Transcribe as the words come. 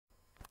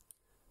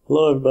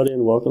Hello everybody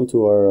and welcome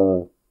to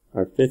our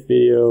fifth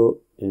video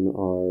in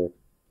our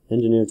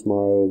Engineer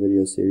Tomorrow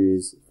video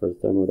series for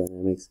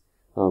thermodynamics.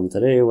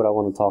 Today what I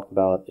want to talk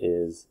about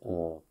is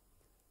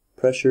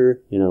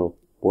pressure.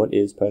 What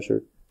is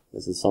pressure?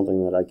 This is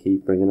something that I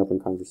keep bringing up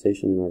in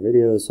conversation in our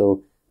videos,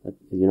 so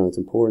it's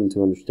important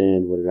to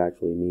understand what it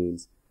actually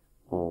means.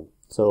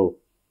 So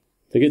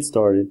to get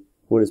started,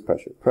 what is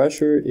pressure?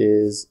 Pressure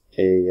is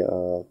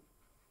a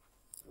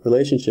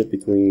relationship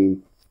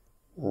between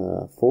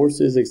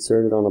forces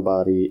exerted on a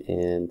body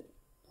and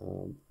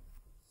an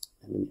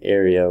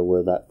area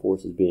where that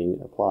force is being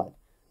applied.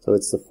 So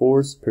it's the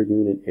force per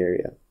unit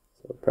area.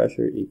 So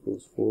pressure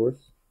equals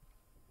force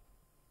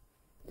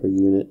per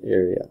unit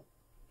area.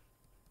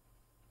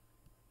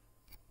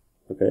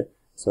 Okay,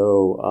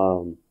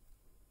 so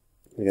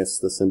I guess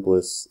the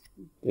simplest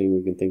thing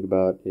we can think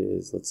about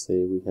is, let's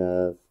say we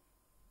have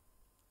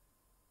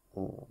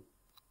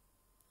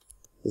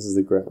this is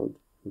the ground,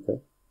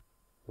 okay,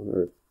 on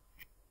Earth.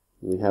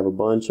 We have a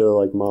bunch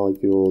of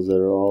molecules that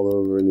are all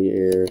over in the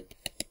air,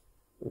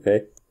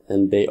 okay,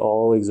 and they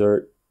all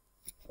exert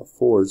a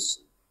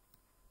force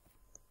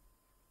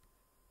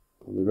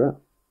on the ground.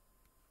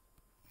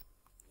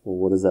 Well,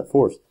 what is that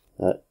force?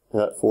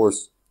 That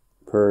force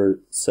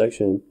per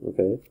section,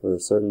 okay, for a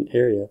certain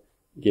area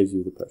gives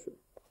you the pressure.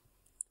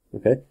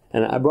 Okay,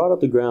 and I brought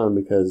up the ground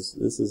because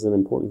this is an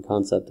important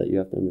concept that you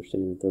have to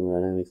understand in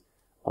thermodynamics.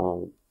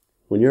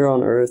 When you're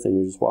on Earth and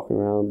you're just walking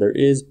around, there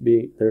is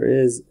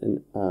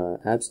an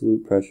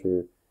absolute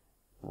pressure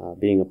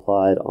being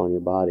applied on your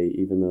body,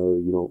 even though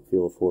you don't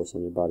feel a force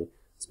on your body.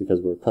 It's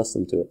because we're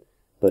accustomed to it,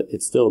 but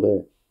it's still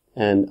there.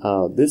 And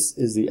this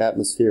is the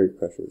atmospheric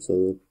pressure.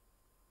 So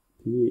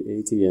the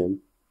PATM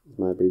is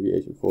my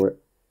abbreviation for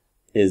it,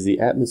 is the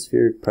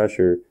atmospheric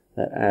pressure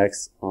that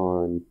acts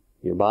on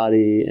your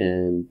body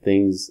and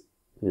things,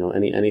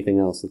 anything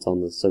else that's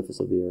on the surface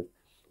of the Earth.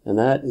 And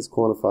that is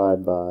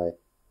quantified by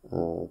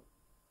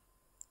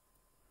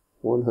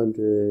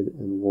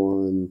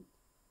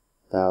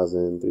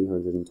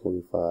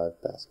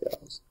 101,325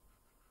 pascals.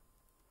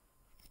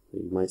 So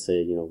you might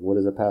say, what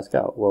is a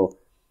pascal? Well,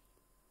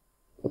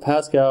 a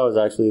pascal is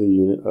actually the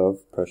unit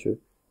of pressure,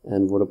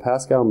 and what a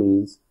pascal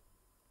means,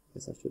 I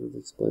guess I should have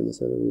explained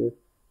this earlier.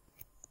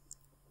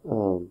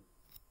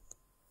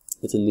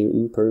 It's a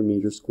Newton per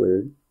meter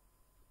squared.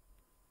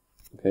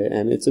 Okay,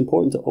 and it's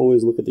important to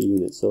always look at the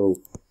unit. So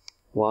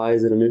why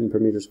is it a Newton per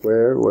meter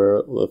squared?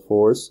 Where the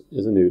force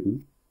is a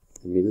Newton.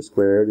 And meter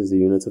squared is the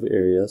units of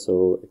area,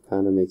 so it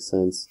kind of makes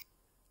sense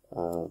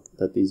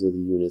that these are the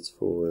units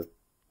for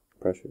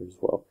pressure as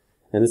well.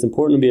 And it's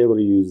important to be able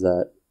to use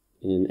that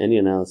in any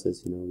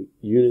analysis.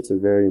 Units are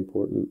very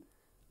important.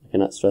 I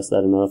cannot stress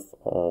that enough.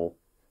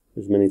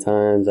 There's many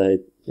times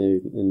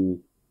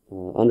in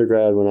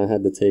undergrad when I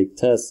had to take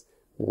tests,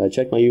 I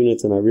checked my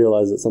units and I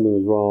realized that something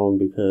was wrong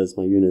because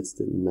my units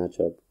didn't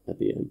match up at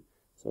the end.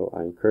 So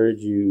I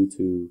encourage you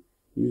to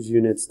use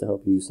units to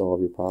help you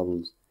solve your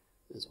problems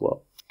as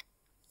well.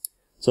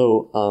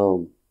 So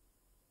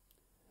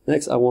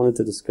next I wanted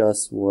to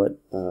discuss what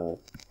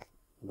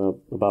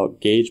about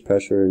gauge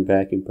pressure and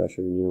vacuum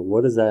pressure.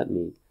 What does that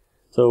mean?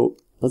 So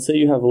let's say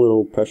you have a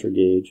little pressure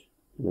gauge.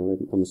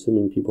 I'm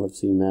assuming people have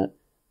seen that.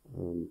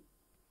 Okay,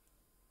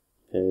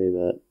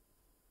 that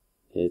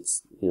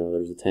it's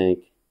there's a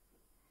tank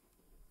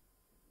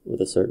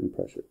with a certain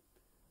pressure.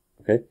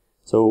 Okay,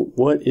 so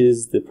what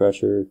is the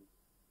pressure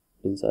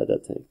inside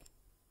that tank?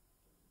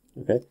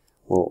 Okay,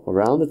 well,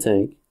 around the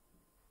tank,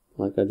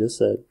 like I just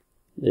said,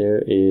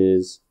 there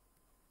is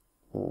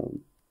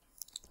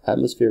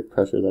atmospheric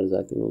pressure that is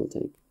acting on the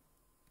tank.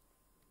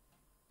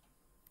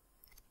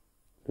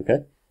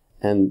 Okay,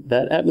 and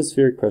that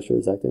atmospheric pressure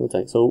is acting on the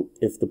tank. So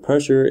if the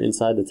pressure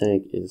inside the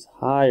tank is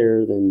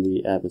higher than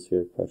the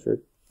atmospheric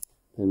pressure,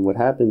 then what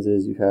happens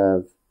is you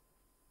have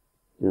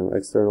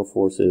external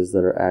forces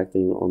that are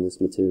acting on this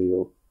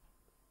material.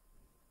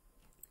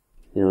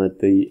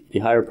 The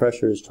higher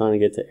pressure is trying to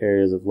get to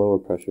areas of lower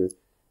pressure,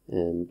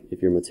 and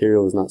if your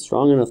material is not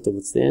strong enough to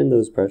withstand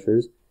those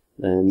pressures,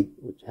 then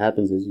what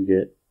happens is you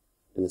get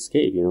an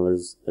escape.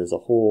 There's a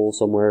hole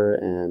somewhere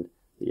and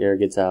the air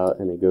gets out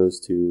and it goes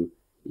to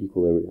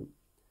equilibrium.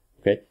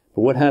 Okay,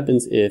 but what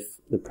happens if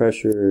the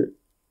pressure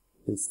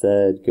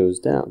instead goes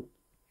down?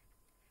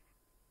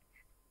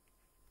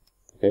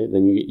 Okay,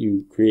 then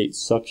you create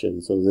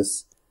suction. So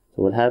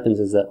what happens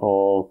is that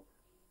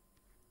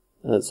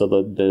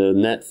the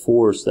net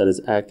force that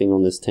is acting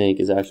on this tank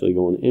is actually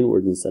going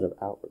inward instead of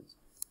outwards.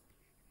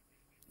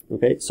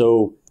 Okay,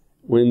 so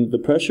when the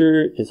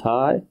pressure is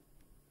high,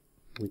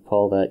 we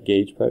call that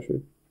gauge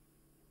pressure.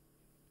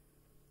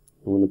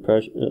 And when the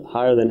pressure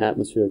higher than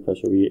atmospheric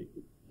pressure,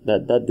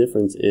 that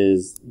difference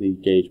is the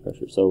gauge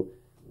pressure. So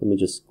let me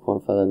just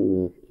quantify that in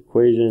the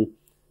equation.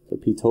 So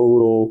P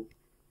total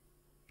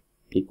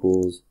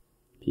equals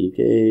P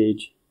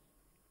gauge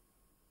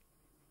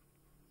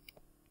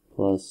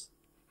plus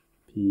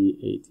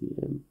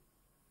PATM.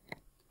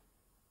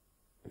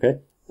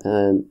 Okay,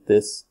 and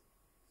this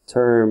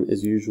term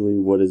is usually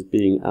what is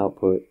being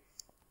output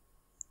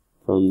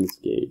from this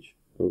gauge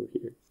over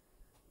here.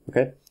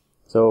 Okay,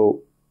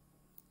 So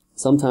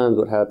sometimes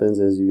what happens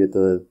is you get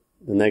the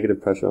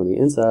negative pressure on the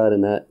inside,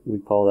 and that we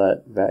call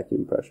that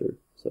vacuum pressure.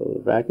 So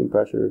the vacuum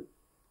pressure,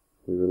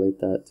 we relate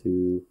that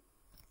to,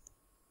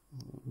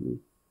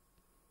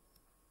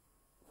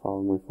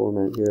 follow my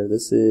format here.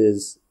 This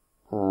is,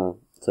 so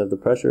if the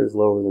pressure is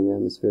lower than the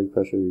atmospheric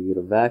pressure, you get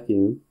a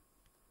vacuum.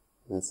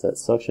 That's that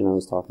suction I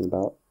was talking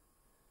about.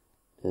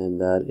 And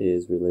that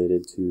is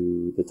related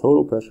to the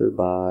total pressure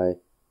by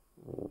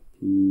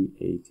P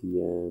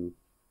ATM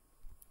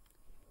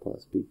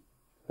plus P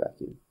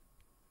vacuum.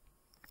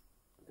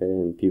 Okay,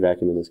 and P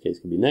vacuum in this case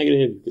could be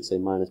negative. You could say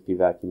minus P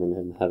vacuum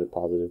and have it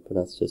positive, but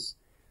that's just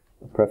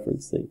a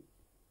preference thing.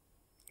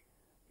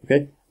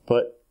 Okay,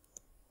 but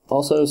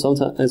also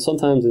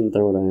sometimes in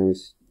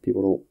thermodynamics,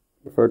 people don't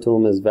refer to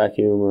them as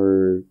vacuum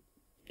or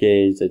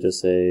gauge. They just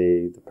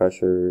say the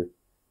pressure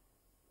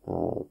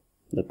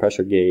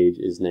gauge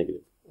is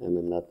negative, and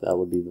then that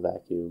would be the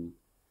vacuum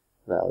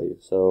value.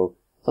 So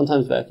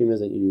sometimes vacuum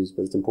isn't used,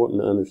 but it's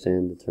important to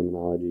understand the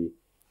terminology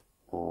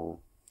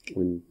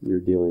when you're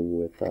dealing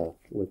with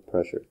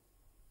pressure.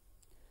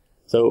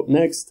 So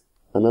next,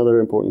 another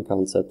important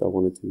concept I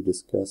wanted to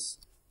discuss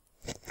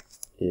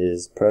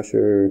is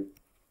pressure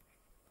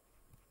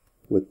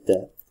with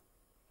depth.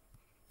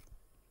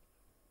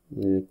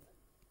 With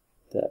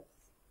depth.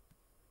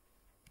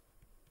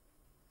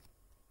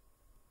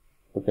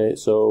 Okay,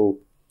 so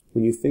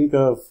when you think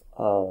of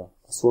a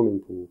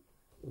swimming pool,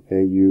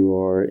 okay, you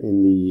are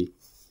in the,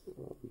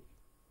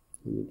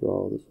 let me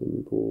draw the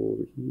swimming pool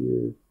over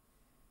here.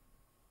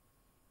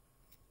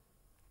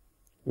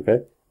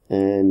 Okay,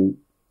 and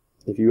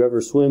if you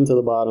ever swim to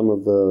the bottom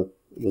of the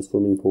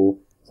swimming pool,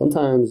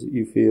 sometimes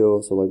you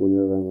feel, so like when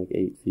you're around like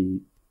 8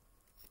 feet,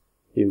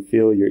 you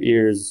feel your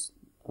ears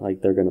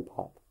like they're gonna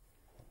pop.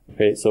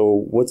 Okay,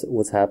 so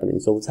what's happening?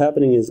 So what's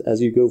happening is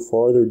as you go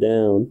farther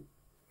down,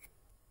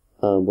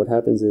 what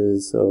happens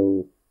is,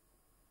 so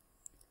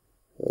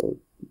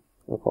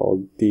I'll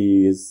call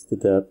D is the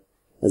depth.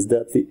 As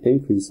depth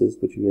increases,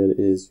 what you get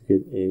is you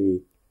get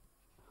a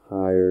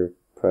higher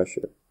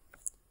pressure.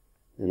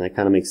 And that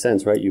kind of makes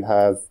sense, right? You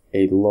have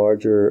a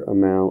larger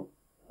amount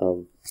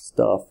of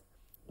stuff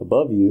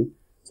above you,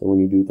 so when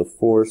you do the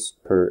force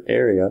per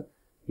area,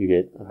 you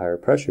get a higher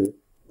pressure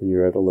when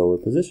you're at a lower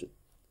position.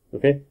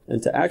 Okay?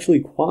 And to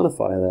actually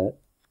quantify that,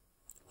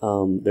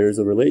 there's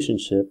a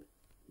relationship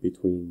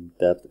between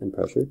depth and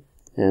pressure,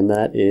 and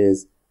that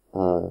is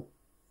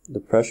the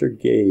pressure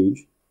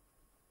gauge.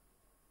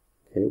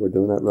 Okay, we're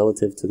doing that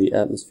relative to the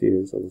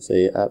atmosphere, so we'll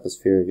say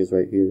atmospheric is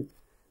right here.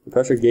 The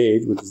pressure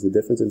gauge, which is the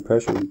difference in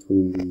pressure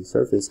between the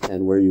surface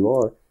and where you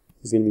are,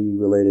 is going to be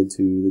related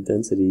to the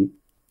density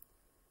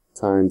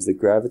times the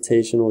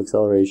gravitational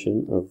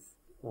acceleration of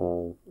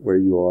where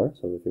you are.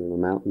 So if you're in a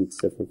mountain, it's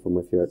different from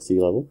if you're at sea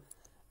level.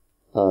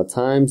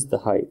 Times the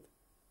height.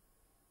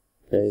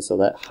 Okay, so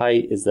that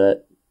height is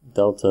that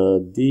delta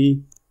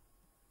D.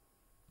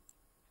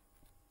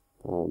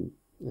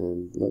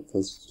 And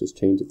let's just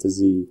change it to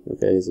Z.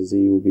 Okay, so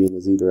Z will be in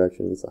the Z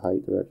direction. It's the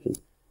height direction.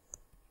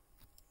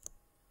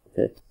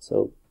 Okay,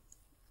 so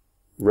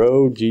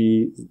rho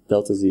G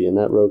delta Z, and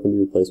that rho can be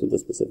replaced with a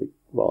specific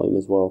volume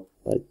as well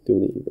by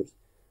doing the inverse.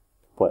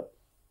 But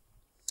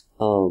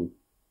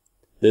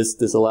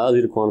this allows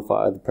you to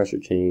quantify the pressure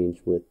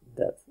change with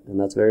depth, and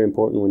that's very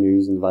important when you're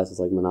using devices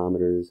like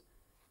manometers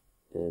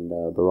and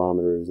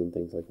barometers and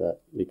things like that,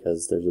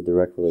 because there's a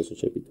direct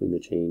relationship between the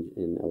change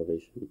in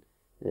elevation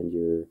and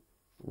your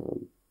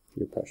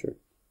pressure.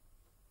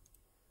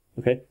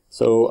 Okay,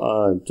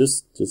 so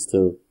just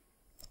to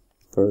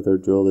further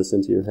drill this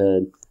into your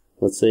head,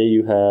 let's say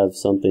you have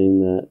something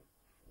that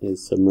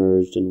is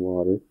submerged in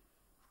water.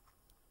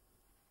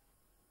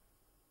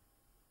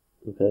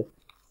 Okay,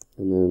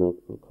 and then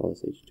I'll call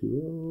this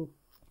H2O.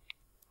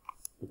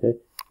 Okay,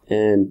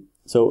 and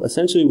so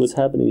essentially what's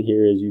happening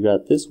here is you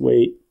got this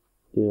weight,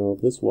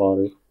 this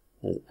water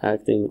as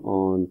acting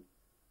on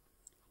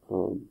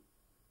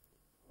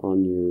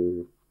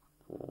your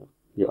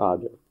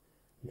object.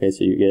 Okay,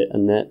 so you get a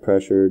net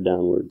pressure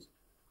downwards.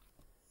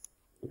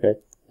 Okay,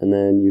 and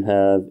then you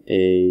have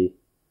a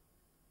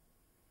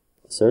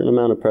certain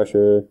amount of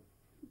pressure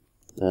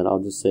that I'll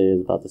just say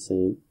is about the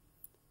same.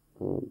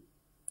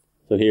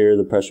 So here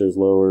the pressure is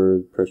lower,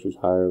 the pressure is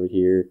higher over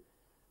here,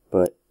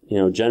 but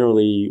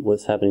generally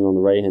what's happening on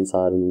the right hand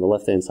side and the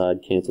left hand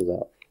side cancels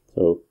out.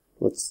 So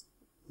let's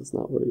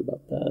not worry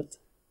about that.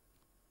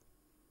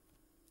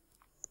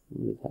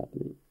 What is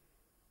happening?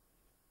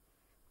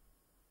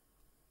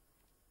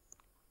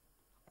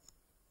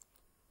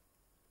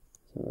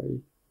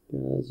 Sorry,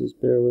 guys, just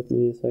bear with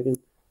me a second.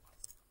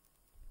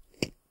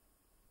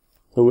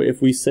 So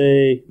if we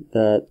say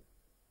that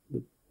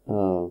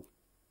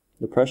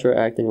the pressure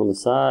acting on the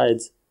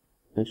sides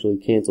actually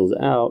cancels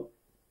out,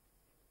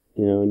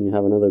 and you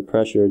have another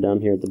pressure down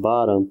here at the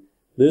bottom,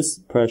 this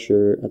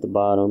pressure at the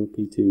bottom,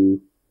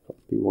 P2,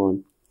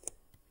 P1,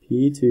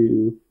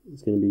 P2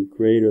 is going to be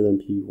greater than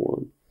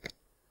P1.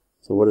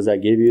 So what does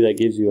that give you? That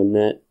gives you a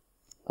net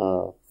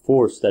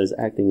force that is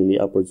acting in the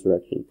upwards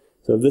direction.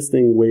 So if this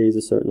thing weighs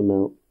a certain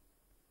amount,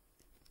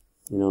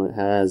 it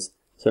has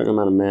certain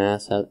amount of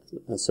mass has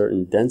a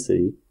certain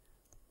density,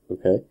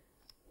 okay,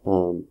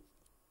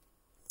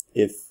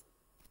 if,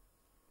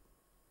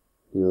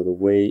 you know, the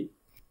weight,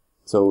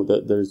 so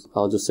that there's,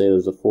 I'll just say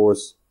there's a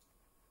force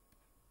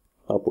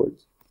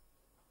upwards,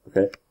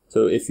 okay?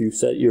 So if you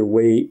set your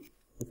weight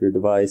of your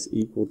device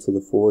equal to the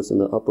force in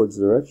the upwards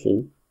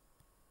direction,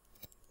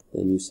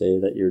 then you say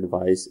that your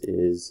device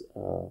is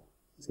going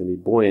to be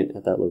buoyant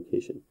at that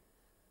location.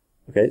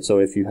 Okay, so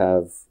if you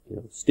have, you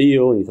know,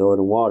 steel and you throw it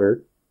in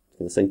water, it's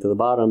going to sink to the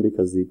bottom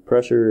because the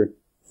pressure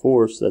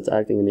force that's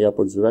acting in the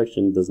upwards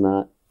direction does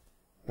not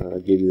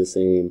give you the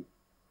same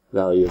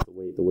value as the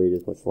weight. The weight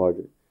is much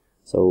larger.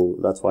 So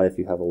that's why if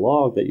you have a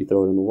log that you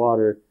throw it in the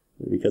water,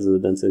 because of the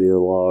density of the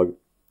log,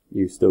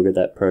 you still get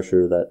that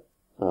pressure that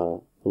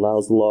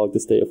allows the log to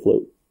stay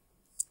afloat.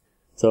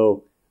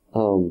 So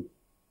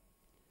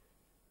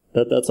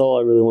that's all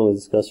I really want to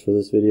discuss for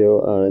this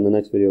video. In the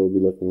next video, we'll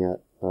be looking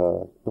at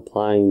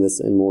applying this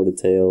in more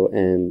detail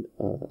and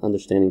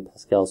understanding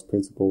Pascal's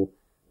principle,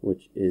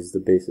 which is the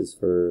basis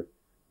for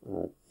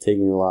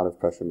taking a lot of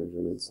pressure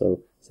measurements.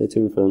 So stay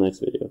tuned for the next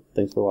video.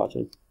 Thanks for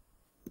watching.